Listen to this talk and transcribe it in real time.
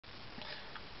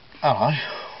Hello,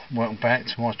 welcome back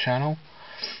to my channel.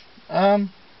 Thought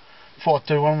I'd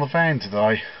do one on the van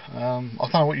today. I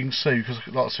don't know what you can see because,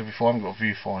 like I said before, I haven't got a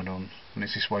viewfinder on and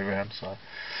it's this way round. So,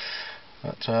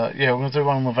 but yeah, we're going to do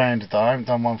one on the van today. I haven't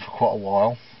done one for quite a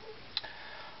while,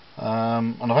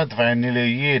 and I've had the van nearly a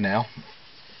year now,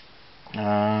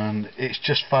 and it's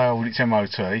just failed its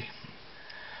MOT.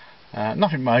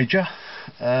 Nothing major.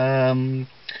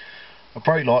 A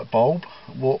brake light bulb,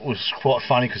 what was quite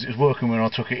funny because it was working when I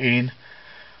took it in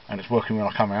and it's working when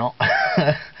I come out.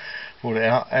 Pulled it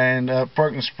out, and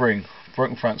broken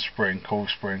front spring, coil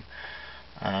spring.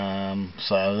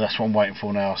 So that's what I'm waiting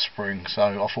for now, a spring. So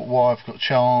I thought, well, I've got a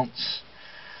chance,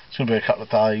 it's going to be a couple of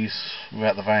days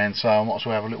without the van, so I might as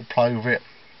well have a little play with it.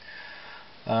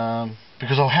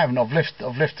 Because I've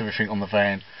left everything on the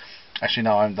van. Actually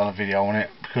no, I haven't done a video on it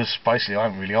because basically I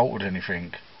haven't really altered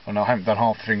anything, and I haven't done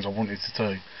half the things I wanted to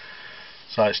do.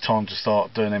 So it's time to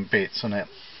start doing them bits, isn't it?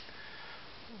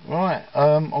 Right,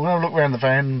 I'm going to look around the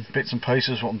van, bits and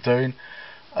pieces, what I'm doing.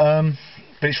 But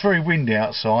it's very windy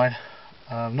outside.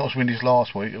 Not as windy as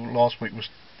last week. Last week was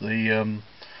the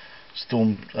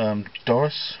Storm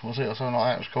Doris, was it, or something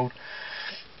like that it was called.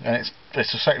 And it's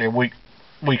exactly a week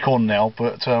on now,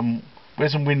 but we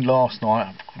had some wind last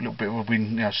night, a little bit of a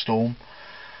wind, storm,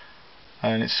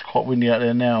 and it's quite windy out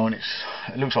there now, and it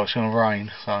looks like it's going to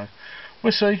rain. So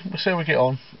we'll see how we get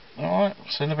on. All right,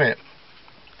 see you in a bit.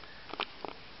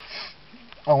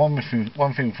 Oh, one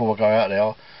thing before I go out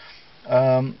there.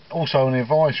 Also on the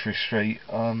advisory street,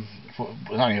 was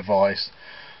only advised,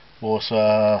 was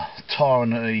tyre on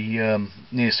the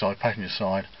near side, passenger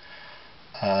side,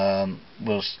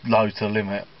 was low to the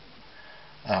limit.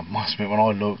 Must admit, when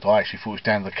I looked, I actually thought it was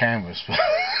down to the canvas, but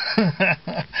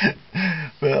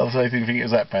obviously I didn't think it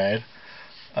was that bad.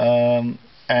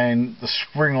 And the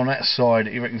spring on that side,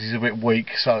 he reckons is a bit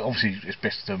weak, so obviously it's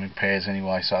best to do them in pairs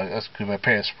anyway. So that's good. A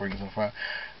pair of springs on the front,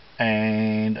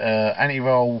 and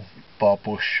anti-roll bar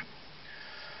bush.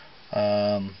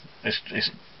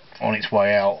 It's on its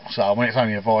way out. So I mean, it's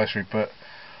only advisory, but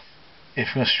if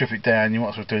you're going to strip it down, you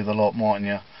might as well do the lot, mightn't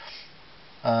you?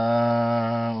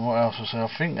 What else was there? I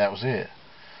think that was it.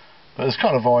 But there's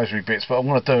kind of advisory bits, but I'm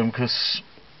going to do them because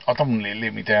I don't want it to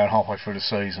let me down halfway through the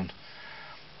season.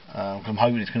 I'm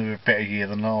hoping it's going to be a better year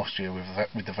than last year with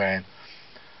the van.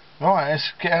 Right,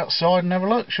 let's get outside and have a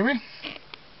look, shall we?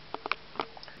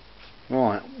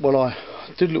 Right, well, I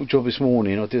did a little job this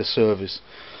morning. I did a service,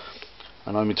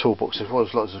 and I'm in toolbox. There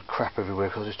was loads of crap everywhere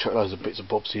because I just chucked loads of bits and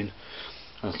bobs in, and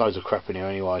there's loads of crap in here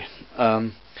anyway.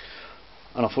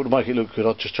 And I thought to make it look good,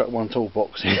 I'd just chuck one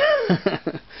toolbox in.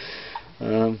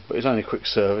 But it's only a quick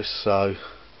service, so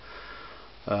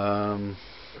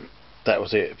that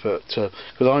was it. But because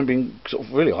I haven't been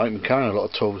carrying a lot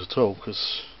of tools at all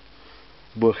because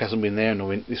work hasn't been there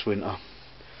in this winter,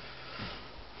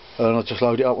 and I just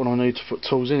load it up when I need to put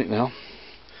tools in it now.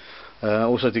 I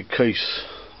also did keys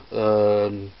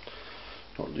not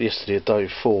yesterday, a day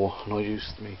before, and I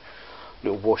used my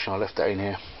little wash and I left that in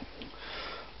here.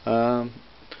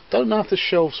 Don't know if the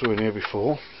shelves were in here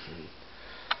before.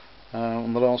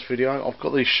 On the last video, I've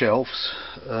got these shelves.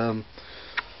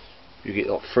 You get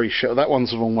like 3 shelves. That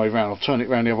one's the wrong way round. I've turned it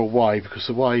round the other way because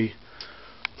the way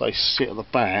they sit at the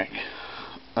back,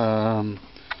 it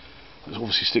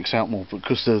obviously sticks out more. But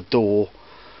because of the door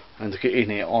and to get in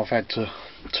it, I've had to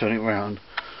turn it round.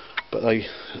 But they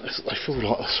feel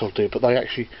like a solid there, but they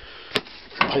actually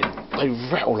they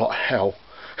rattle like hell.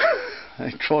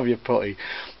 They drive you potty.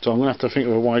 So I'm going to have to think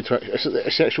of a way to.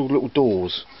 It's actual little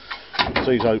doors.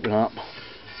 So these open up.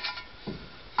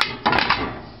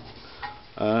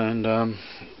 And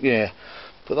yeah,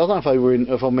 but I don't know if they were in.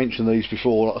 If I mentioned these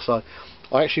before, like I say,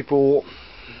 I actually bought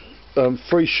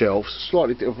 3 shelves,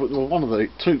 slightly different. One of the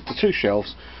two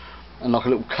shelves, and like a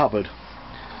little cupboard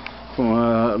from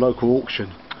a local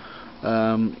auction.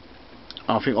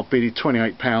 I think I bid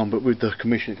 £28, but with the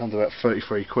commission it comes to about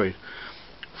 33 quid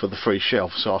for the 3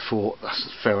 shelves. So I thought that's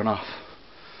fair enough,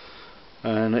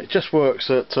 and it just works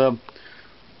that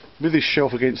with this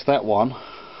shelf against that one,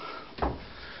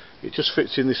 it just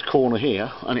fits in this corner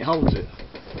here and it holds it.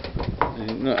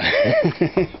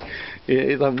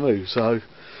 It doesn't move. So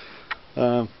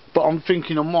but I'm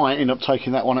thinking I might end up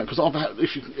taking that one out because I don't know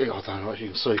if you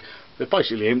can see, they're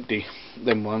basically empty,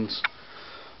 them ones.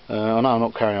 I know I'm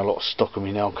not carrying a lot of stock on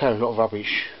me now. I'm carrying a lot of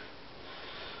rubbish,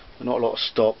 but not a lot of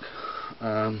stock.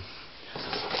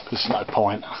 There's no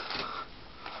point.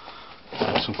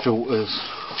 Some filters,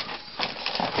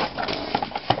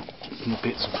 some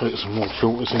bits and pieces, some more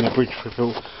filters in the bridge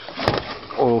filter,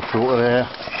 oil filter there.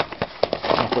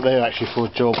 But they're actually for a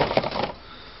job.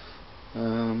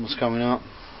 What's coming up?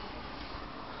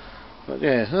 But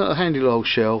yeah, handy little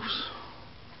shelves.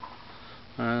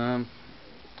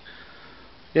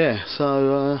 Yeah,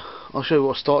 so I'll show you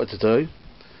what I started to do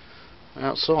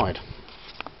outside.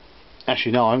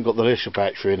 Actually no, I haven't got the lithium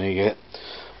battery in here yet.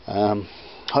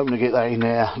 Hoping to get that in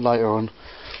there later on.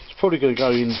 It's probably going to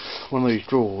go in one of these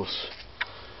drawers.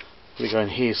 Probably go in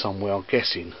here somewhere, I'm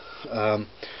guessing. And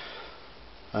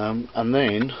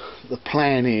then the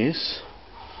plan is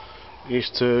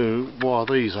to wire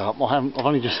these up. I've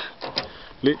only just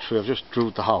literally I've just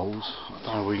drilled the holes. I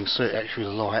don't know if we can see it actually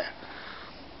with the light.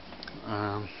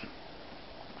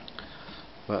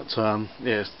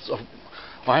 Yes,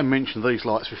 I haven't mentioned these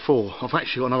lights before. I've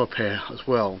actually got another pair as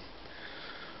well.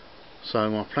 So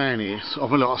my plan is,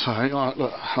 like I say,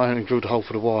 look, I haven't drilled the hole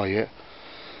for the wire yet.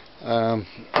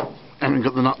 Haven't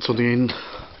got the nuts on the end.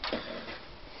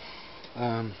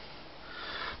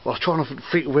 But I was trying to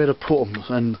think where to put them,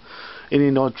 and in the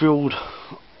end I drilled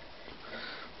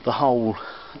the hole.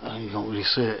 You can't really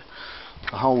see it.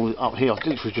 The hole up here. I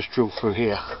literally just drilled through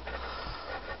here.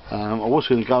 I was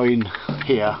going to go in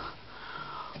here,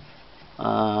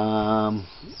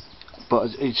 but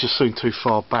it just seemed too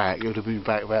far back. It would have been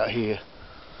back about here.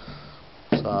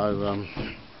 So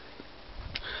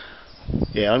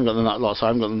yeah, I haven't got the nuts. Like I say, I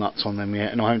haven't got the nuts on them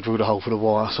yet, and I haven't drilled a hole for the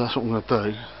wire. So that's what I'm going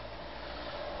to do.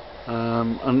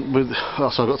 And with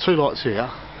so I've got two lights here,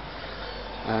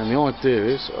 and the idea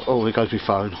is, oh, there goes my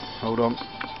phone. Hold on.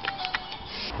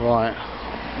 Right.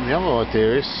 And the other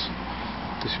idea is,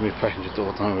 this is my passenger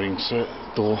door. I don't know if you can see it.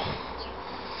 Door.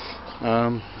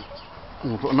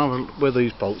 I'll put another, where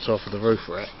these bolts are for the roof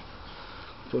rack,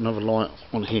 put another light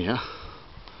on here,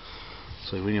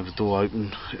 so when you have the door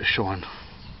open it'll shine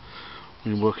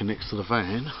when you're working next to the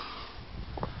van.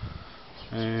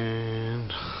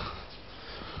 And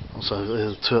also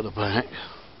there's a two at the back,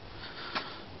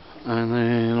 and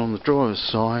then on the driver's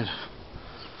side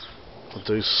I'll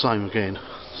do the same again.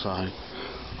 So you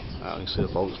can see the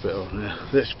bolts better on there.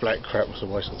 This black crap was a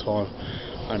waste of time,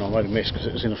 and I made a mess because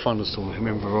it was in a thunderstorm, if I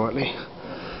remember rightly.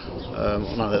 I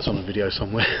know that's on a video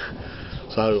somewhere.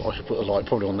 So I should put the light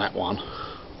probably on that one,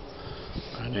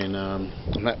 and then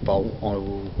on that bolt I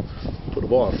will put the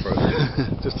wire through.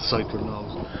 Just to save the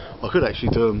holes. I could actually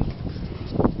do them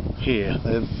here.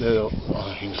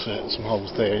 I can set some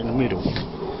holes there in the middle.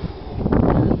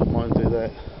 Might do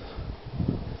that.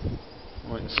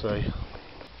 Wait and see.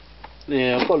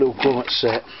 Yeah, I've got a little grommet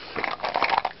set.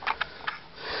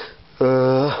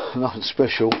 Nothing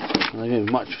special. I don't have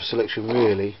much for selection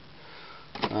really.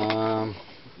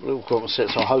 Little grommet set,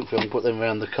 so hopefully I can put them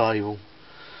around the cable.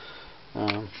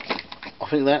 I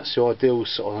think that's the ideal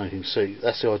sort. I don't know if you can see.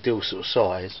 That's the ideal sort of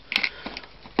size.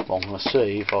 But I'm going to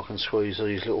see if I can squeeze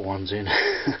these little ones in.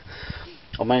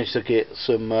 I managed to get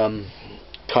some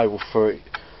cable for it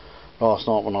last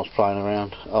night when I was playing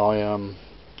around. I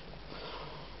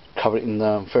covered it in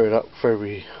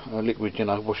fairy liquid, you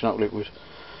know, washing up liquid,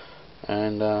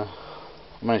 and I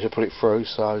managed to put it through.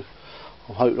 So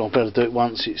I'm hoping I'll be able to do it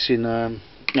once it's in, you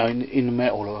know, in the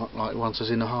metal, like once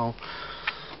it's in the hole.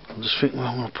 I'm just thinking where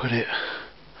I'm going to put it.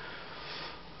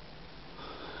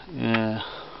 Yeah,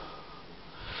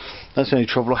 that's the only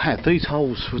trouble I had. These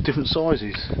holes were different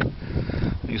sizes.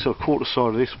 You sort of caught the side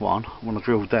of this one when I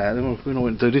drilled that. Then when I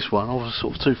went to do this one, I was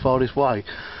sort of too far this way,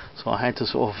 so I had to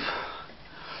sort of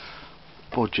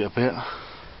bodge it a bit.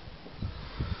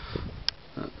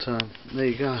 But there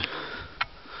you go.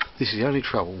 This is the only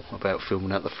trouble about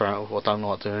filming at the front. I don't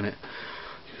like doing it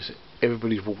because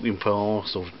everybody's walking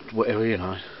past or whatever, you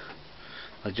know.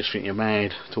 They just think you're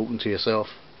mad talking to yourself.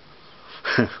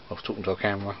 I was talking to a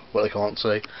camera, but they can't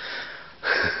see.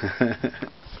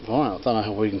 Right, I don't know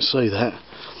how we can see that.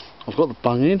 I've got the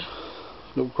bung in,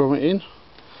 little grommet in.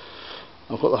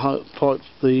 I've got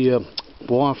the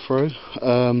wire through.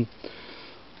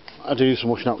 I do use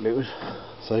some washing up liquid.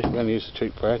 See, I only use the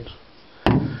cheap brand.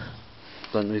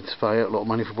 Don't need to pay out a lot of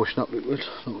money for washing up liquid,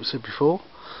 like we said before.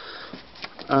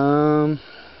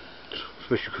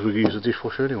 Especially because we use a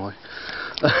dishwasher anyway.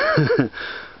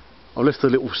 I left a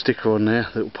little sticker on there,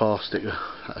 a little pass sticker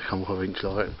that come off, I think,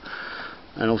 like it.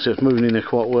 And obviously it's moving in there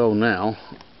quite well now.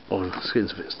 Oh, the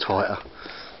skin's a bit tighter.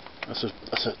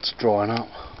 That's drying up.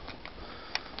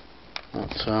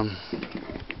 But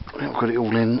I've got it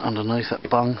all in underneath that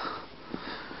bung.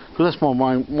 Because that's my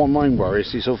main worry.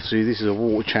 Is obviously this is a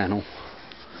water channel.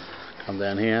 Come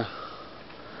down here,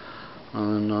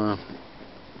 and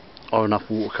oh, enough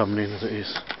water coming in as it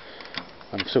is.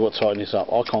 And I've still got to tighten this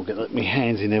up. I can't get my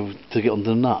hands in there to get on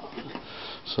the nut,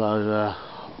 so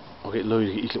I'll get Louis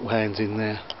to get his little hands in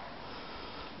there.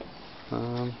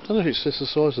 I don't know if it's just the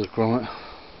size of the grommet.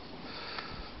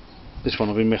 This one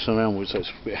I've been messing around with, so it's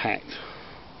a bit hacked.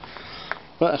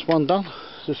 But that's one done.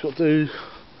 Just got to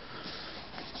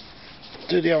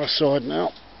do the other side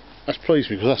now. That's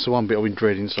pleased me because that's the one bit I've been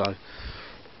dreading. So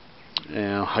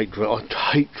yeah, I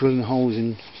hate drilling holes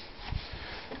in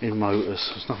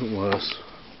motors. There's nothing worse,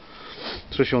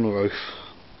 especially on the roof.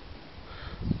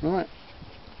 Right,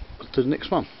 let's do the next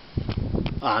one.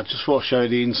 I just want to show you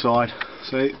the inside.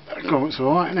 See, it's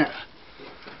alright, isn't it?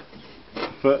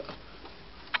 But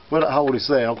where that hole is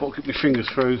there, I've got to get my fingers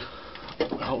through. The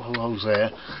hole's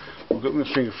there. I've got my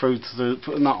finger through to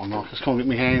put the nut on. I just can't get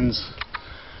my hands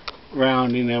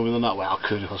round in there with the nut. Well, I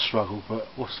could if I struggled, but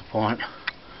what's the point?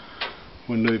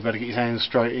 When Louis better get his hands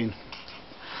straight in.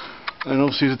 And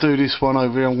obviously to do this one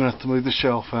over here, I'm going to have to move the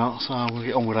shelf out, so I'm going to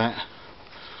get on with that.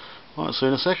 Right, see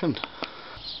you in a second.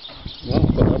 Well,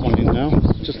 I've got that one in now.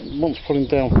 Just wants pulling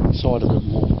down the side a bit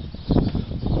more.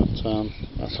 But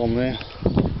that's on there.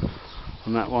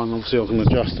 And that one, obviously I can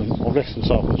adjust them. I've left them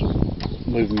so I can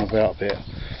move them about a bit.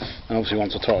 And obviously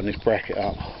once I tighten this bracket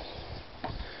up,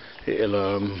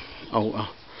 it'll alter.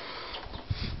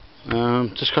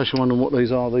 Just in case you're wondering what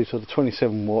these are the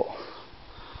 27 watt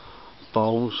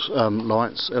bulbs,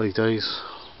 lights, LEDs.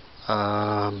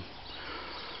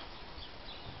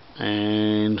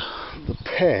 And the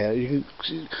pair,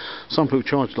 some people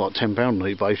charge like £10 on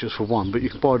eBay just for one, but you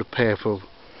can buy the pair for,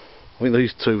 I think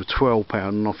these two were £12,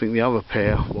 and I think the other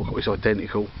pair, well, it's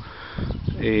identical,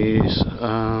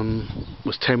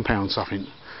 was £10 something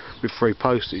with free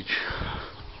postage.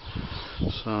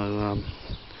 So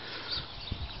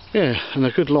yeah, and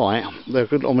they're good light. They're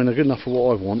good. I mean, they're good enough for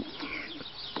what I want.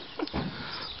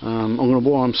 I'm going to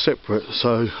wire them separate,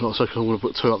 so like I say, I'm going to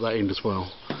put two up that end as well.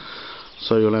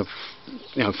 So you'll have,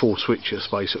 4 switches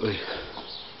basically.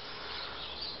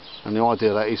 And the idea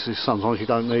of that is sometimes you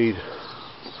don't need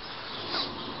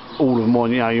all of them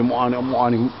on. You might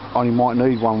only might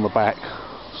need one on the back.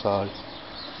 So,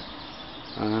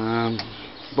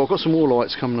 but I've got some more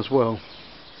lights coming as well.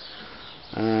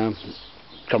 Come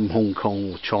from Hong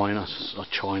Kong or China,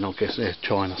 I guess they're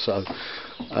China. So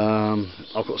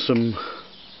I've got some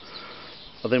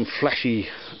of them flashy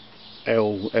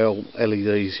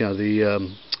LEDs, the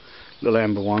little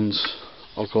amber ones.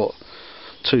 I've got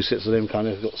 2 sets of them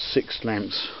coming. I've got 6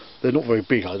 lamps. They're not very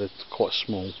big, they're quite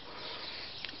small.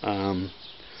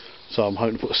 So I'm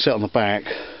hoping to put a set on the back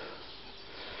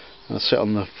and a set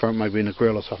on the front, maybe in the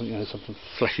grill or something. Something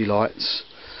flashy lights.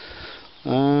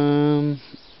 And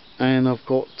I've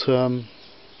got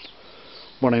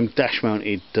one of them dash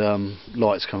mounted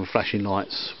lights coming, flashing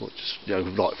lights, which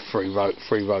is like three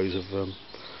rows of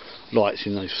lights.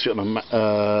 They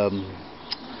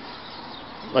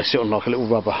sit on like a little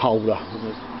rubber holder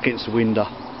against the window.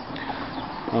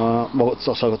 Well,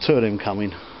 so I've got 2 of them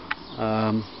coming.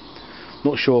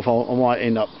 Not sure if I might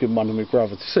end up giving one to my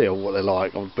brother to see what they're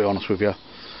like. I'll be honest with you.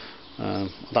 I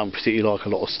don't particularly like a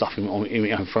lot of stuff in my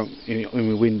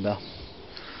window.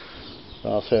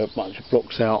 I'll see how much it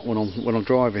blocks out when I'm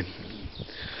driving.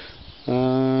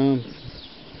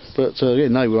 But yeah,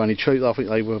 they were only cheap. I think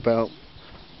they were about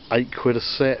 £8 a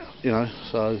set.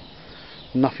 So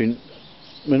nothing.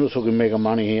 We're not talking mega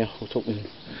money here. We're talking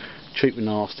cheap and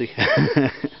nasty.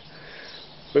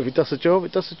 But if it does the job,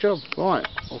 it does the job. Right,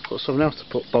 I've got something else to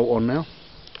bolt on now.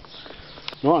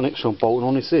 Right, next one bolting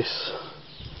on is this.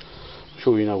 I'm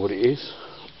sure you know what it is.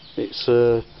 It's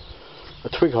a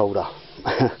twig holder.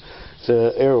 It's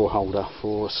an aerial holder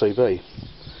for a CB.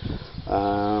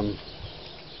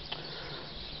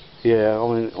 Yeah, I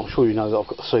mean, I'm sure you know that I've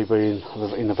got the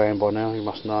CB in the van by now. You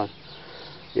must know.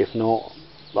 If not,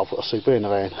 I've got a CB in the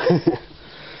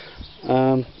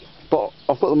van. But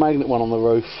I've got the magnet one on the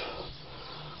roof,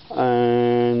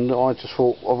 and I just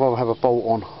thought I'd rather have a bolt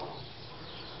on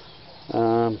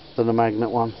than the magnet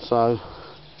one. So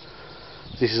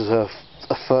this is a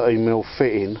 13mm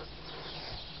fitting,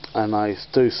 and they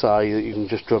do say that you can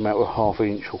just drill them out with 1/2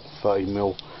 inch or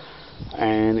 13mm,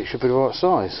 and it should be the right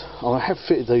size. I have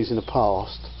fitted these in the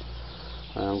past,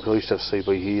 because I used to have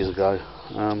CB years ago,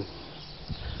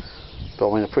 but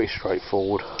I mean they're pretty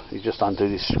straightforward. You just undo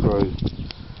this screw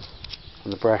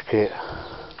and the bracket,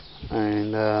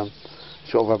 and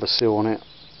it's got a rubber seal on it.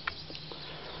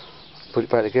 Put it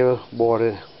back together,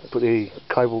 put the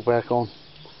cable back on,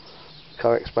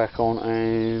 coax back on,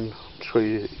 and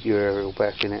screw your aerial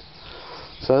back in it.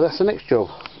 So that's the next job.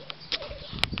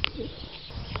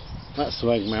 That's the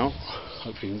mag mount.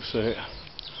 Hope you can see it.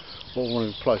 What I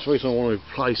want to replace. The reason I want to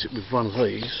replace it with one of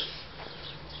these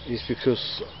is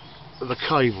because of the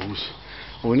cables.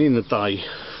 I mean, in the day,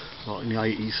 like in the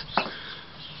 80s,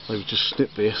 they would just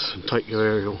snip this and take your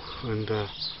aerial, and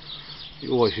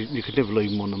you could never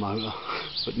leave them on the motor.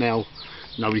 But now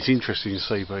nobody's interested in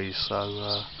CBs,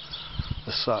 so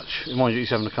as such. Mind you, he's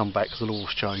having to come back because the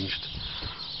law's changed.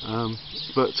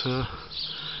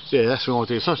 Yeah, that's the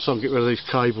idea. So I can get rid of these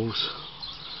cables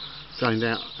going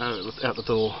out the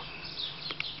door.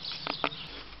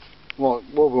 Right,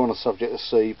 while we're on the subject of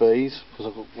CBs, because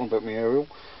I've got one about my aerial,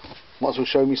 might as well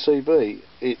show me CB.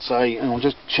 It's a, and I'm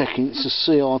just checking, it's a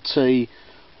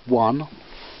CRT-1,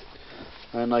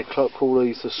 and they call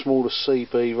these the smallest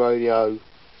CB radio,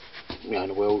 you know, in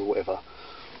the world or whatever.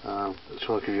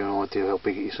 Try to give you an idea of how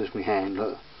big it is with my hand,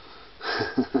 look.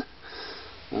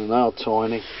 And they are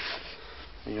tiny.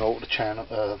 And you alter the channel,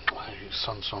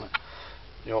 sun's on it.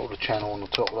 You alter the channel on the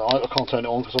top. I can't turn it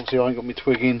on because obviously I ain't got my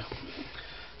twig in,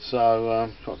 so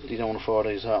you don't want to fire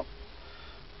these up.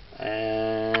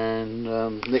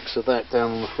 And next to that,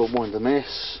 down on the floor behind the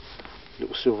mess,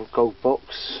 little silver gold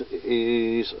box,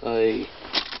 is a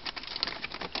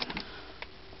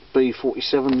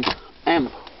B47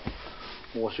 amp,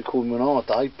 or what we call them in our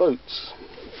day, boots.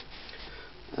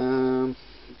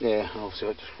 Yeah, obviously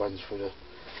it just runs through the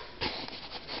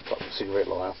cigarette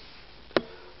lighter.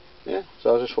 Yeah,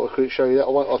 so I just thought I could show you that.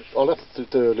 I'll have to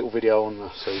do a little video on the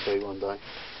CB one day.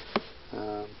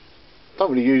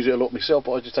 Don't really use it a lot myself,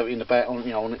 but I just have it in the back, on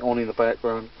in the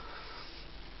background.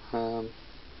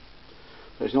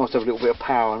 It's nice to have a little bit of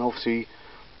power, and obviously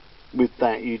with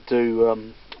that you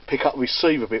do pick up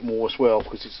receive a bit more as well,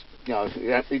 because it's, you know,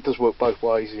 it does work both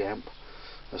ways, the amp,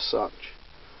 as such.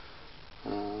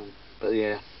 But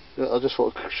yeah, I just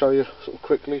thought I'd show you sort of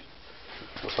quickly.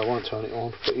 So I won't turn it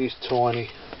on, but it is tiny.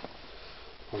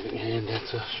 I'll get my hand out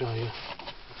to show you.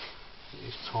 It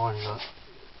is tiny, look.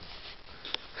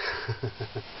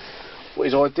 What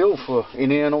is ideal for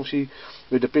in here, and obviously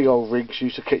with the big old rigs you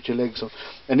used to catch your legs on.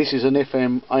 And this is an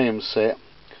FM AM set.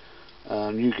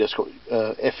 You just got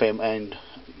FM and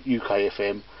UK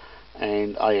FM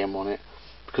and AM on it,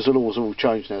 because the laws all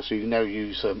changed now, so you can now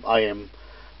use AM,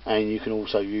 and you can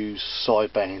also use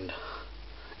sideband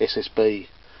SSB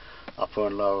upper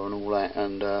and lower and all that,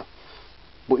 and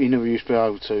what you never used to be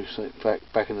able to, so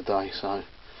back in the day. So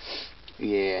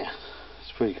yeah,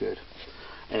 it's pretty good.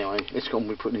 Anyway, let's go on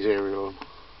with putting his aerial on.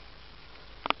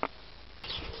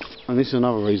 And this is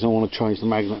another reason I want to change the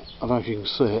magnet. I don't know if you can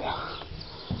see it.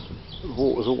 The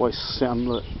water's always sitting,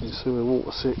 look, you can see where the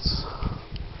water sits.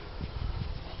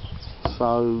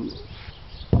 So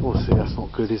obviously that's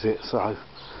not good, is it? So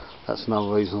that's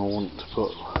another reason I want to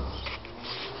put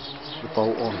the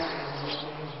bolt on.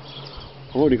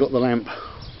 I've already got the lamp.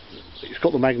 It's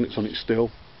got the magnets on it still,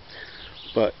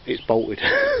 but it's bolted.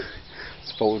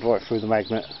 It's bolted right through the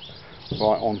magnet,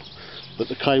 right on. But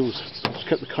the cables, I've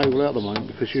kept the cable out at the moment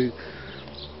because you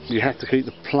have to keep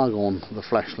the plug on the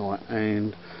flashlight,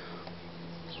 and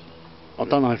I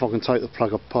don't know if I can take the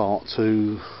plug apart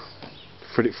to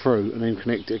fit it through and then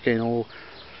connect it again, or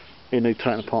you need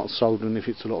taking apart and soldering if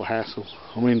it's a lot of hassle.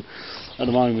 I mean, at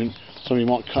the moment somebody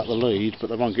might cut the lead, but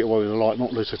they won't get away with the light,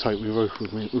 not unless they take my roof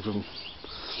with them.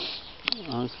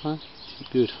 Okay,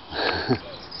 good.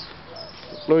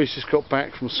 Louis just got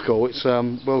back from school. It's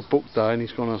World Book Day, and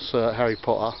he's gone as Harry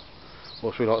Potter,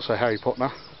 or as we like to say, Harry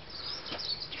Potter.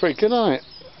 It's pretty good, isn't it?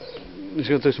 He's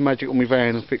going to do some magic on my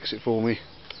van and fix it for me.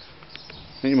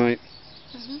 Ain't you, mate?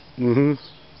 And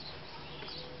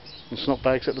snot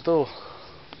bags at the door.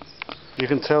 You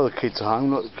can tell the kids are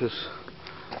home, look, because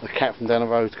the cat from down the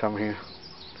road's come here.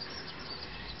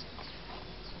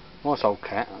 Nice old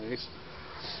cat, that is.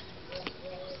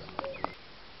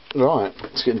 Right,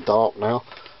 it's getting dark now.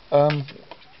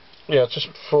 Yeah, just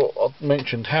thought I'd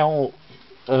mentioned how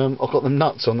I've got the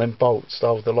nuts on them bolts to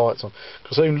hold the lights on,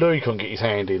 because even Louis couldn't get his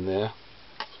hand in there.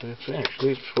 So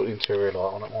actually, let's put the interior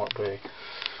light on. It might be.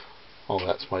 Oh,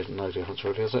 that's made no difference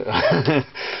really, is it?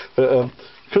 But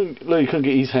Louis couldn't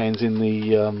get his hands in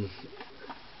the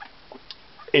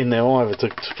in there either to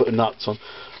put the nuts on.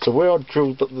 So where I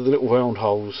drilled the little round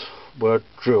holes where I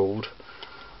drilled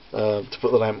to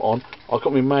put the lamp on, I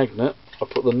got my magnet, I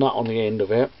put the nut on the end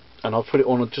of it, and I put it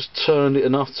on and just turned it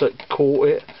enough so it caught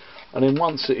it, and then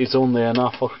once it is on there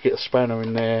enough I could get a spanner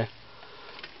in there,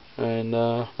 and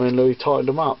when Louis tightened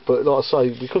them up. But like I say,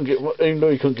 even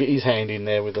Louis couldn't get his hand in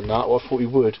there with the nut. Well, I thought he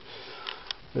would,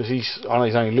 because I know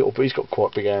he's only little, but he's got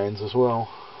quite big hands as well.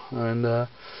 And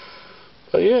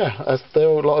but yeah, they're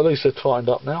all, like at least they're tightened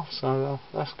up now, so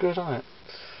that's good, isn't it?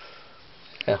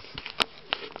 Yeah.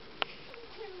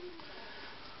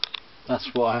 That's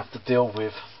what I have to deal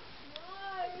with.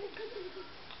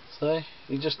 See,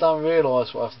 you just don't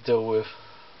realise what I have to deal with.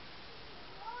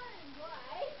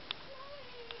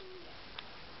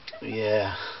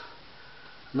 Yeah,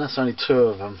 and that's only 2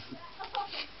 of them.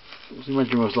 Imagine what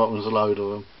it was like when there's a load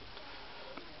of them.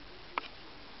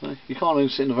 So you can't even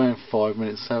sit in the van for 5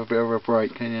 minutes and have a bit of a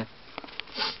break, can you?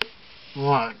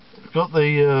 Right, got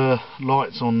the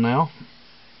lights on now,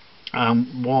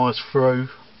 wires through,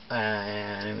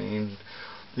 and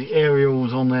the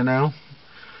aerial's on there now.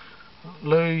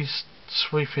 Louis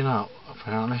sweeping up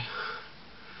apparently.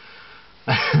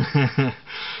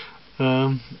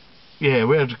 Yeah,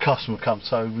 we had a customer come,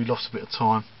 so we lost a bit of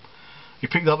time. He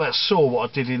picked up that saw what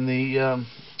I did in the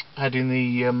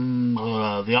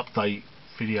the update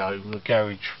video, the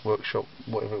garage workshop,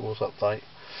 whatever it was, update.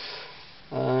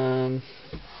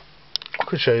 I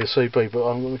could show you the CB, but I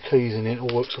haven't got the keys in it. It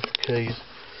all works off the keys.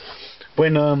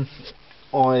 When I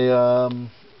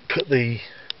put the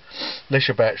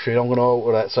Lesher battery in, I'm going to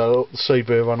alter that so the CB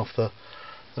will run off the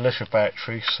Lesher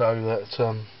battery, so that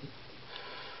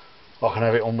I can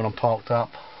have it on when I'm parked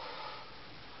up.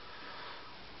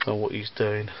 So what he's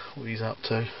doing, what he's up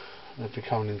to. They'll be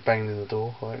coming in, banging in the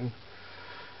door, I reckon.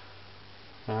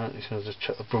 Alright, he's going to just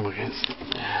chuck the broom against it.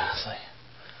 Yeah, see.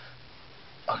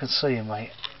 I can see him,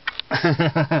 mate.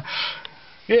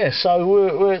 Yeah,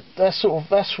 so that's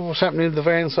what's happening in the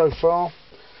van so far.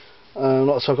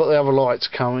 Like I said, I've got the other lights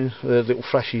coming, the little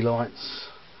flashy lights,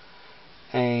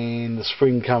 and the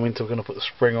spring coming. So we're going to put the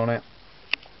spring on it,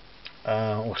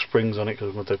 or springs on it, because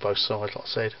we're going to do both sides, like I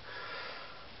said.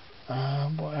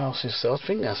 What else is there? I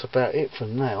think that's about it for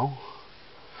now.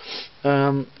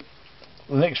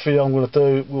 The next video I'm going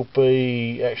to do will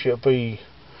be, actually it'll be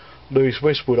Louis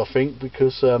Westwood, I think,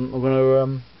 because I'm going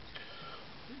to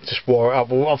just wire it up.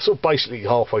 Well, I'm sort of basically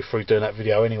halfway through doing that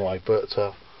video anyway, but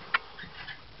like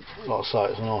I say,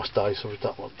 it's a nice day, so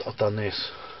I've done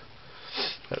this.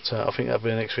 But I think that'll be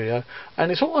the next video.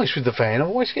 And it's always with the van, I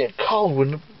always get a cold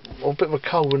when, or a bit of a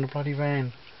cold when the bloody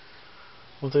van.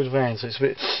 We'll do the van, so it's a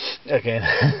bit again.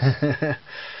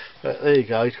 But there you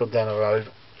go, he's gone down the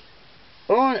road.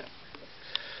 Alright.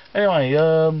 Anyway,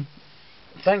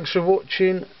 thanks for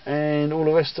watching and all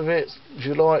the rest of it. If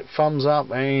you like, thumbs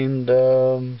up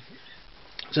and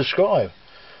subscribe.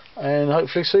 And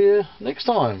hopefully see you next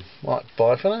time. Right,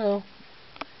 bye for now.